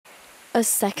A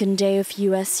second day of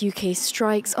US-UK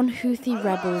strikes on Houthi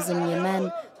rebels in Yemen.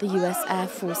 The US Air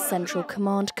Force Central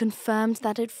Command confirmed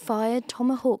that it fired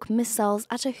Tomahawk missiles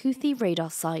at a Houthi radar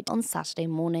site on Saturday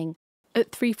morning.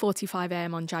 At 3:45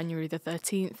 a.m. on January the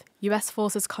 13th, US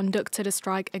forces conducted a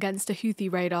strike against a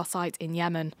Houthi radar site in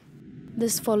Yemen.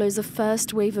 This follows a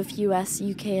first wave of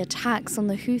US-UK attacks on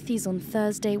the Houthis on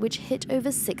Thursday, which hit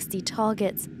over 60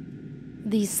 targets.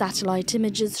 These satellite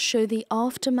images show the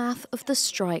aftermath of the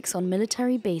strikes on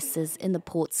military bases in the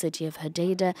port city of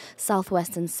Hodeidah,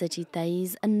 southwestern city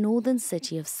Taiz, and northern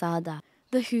city of Sada.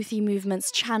 The Houthi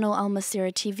movement's channel Al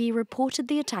Masirah TV reported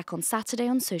the attack on Saturday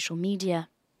on social media.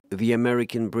 The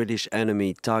American-British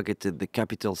enemy targeted the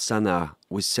capital Sana'a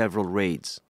with several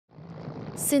raids.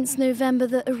 Since November,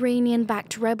 the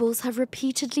Iranian-backed rebels have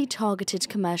repeatedly targeted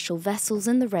commercial vessels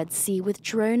in the Red Sea with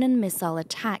drone and missile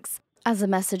attacks as a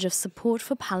message of support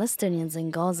for Palestinians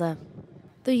in Gaza.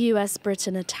 The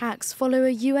US-Britain attacks follow a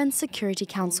UN Security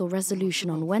Council resolution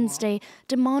on Wednesday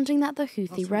demanding that the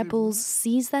Houthi rebels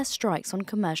cease their strikes on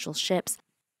commercial ships.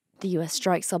 The US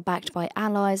strikes are backed by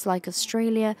allies like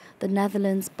Australia, the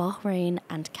Netherlands, Bahrain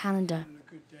and Canada.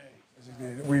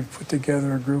 We've put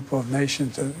together a group of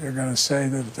nations that are going to say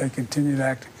that if they continue to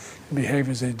act and behave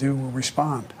as they do, we'll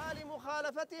respond.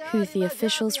 Houthi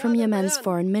officials from Yemen's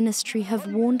foreign ministry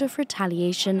have warned of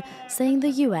retaliation, saying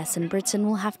the US and Britain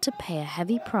will have to pay a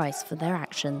heavy price for their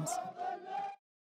actions.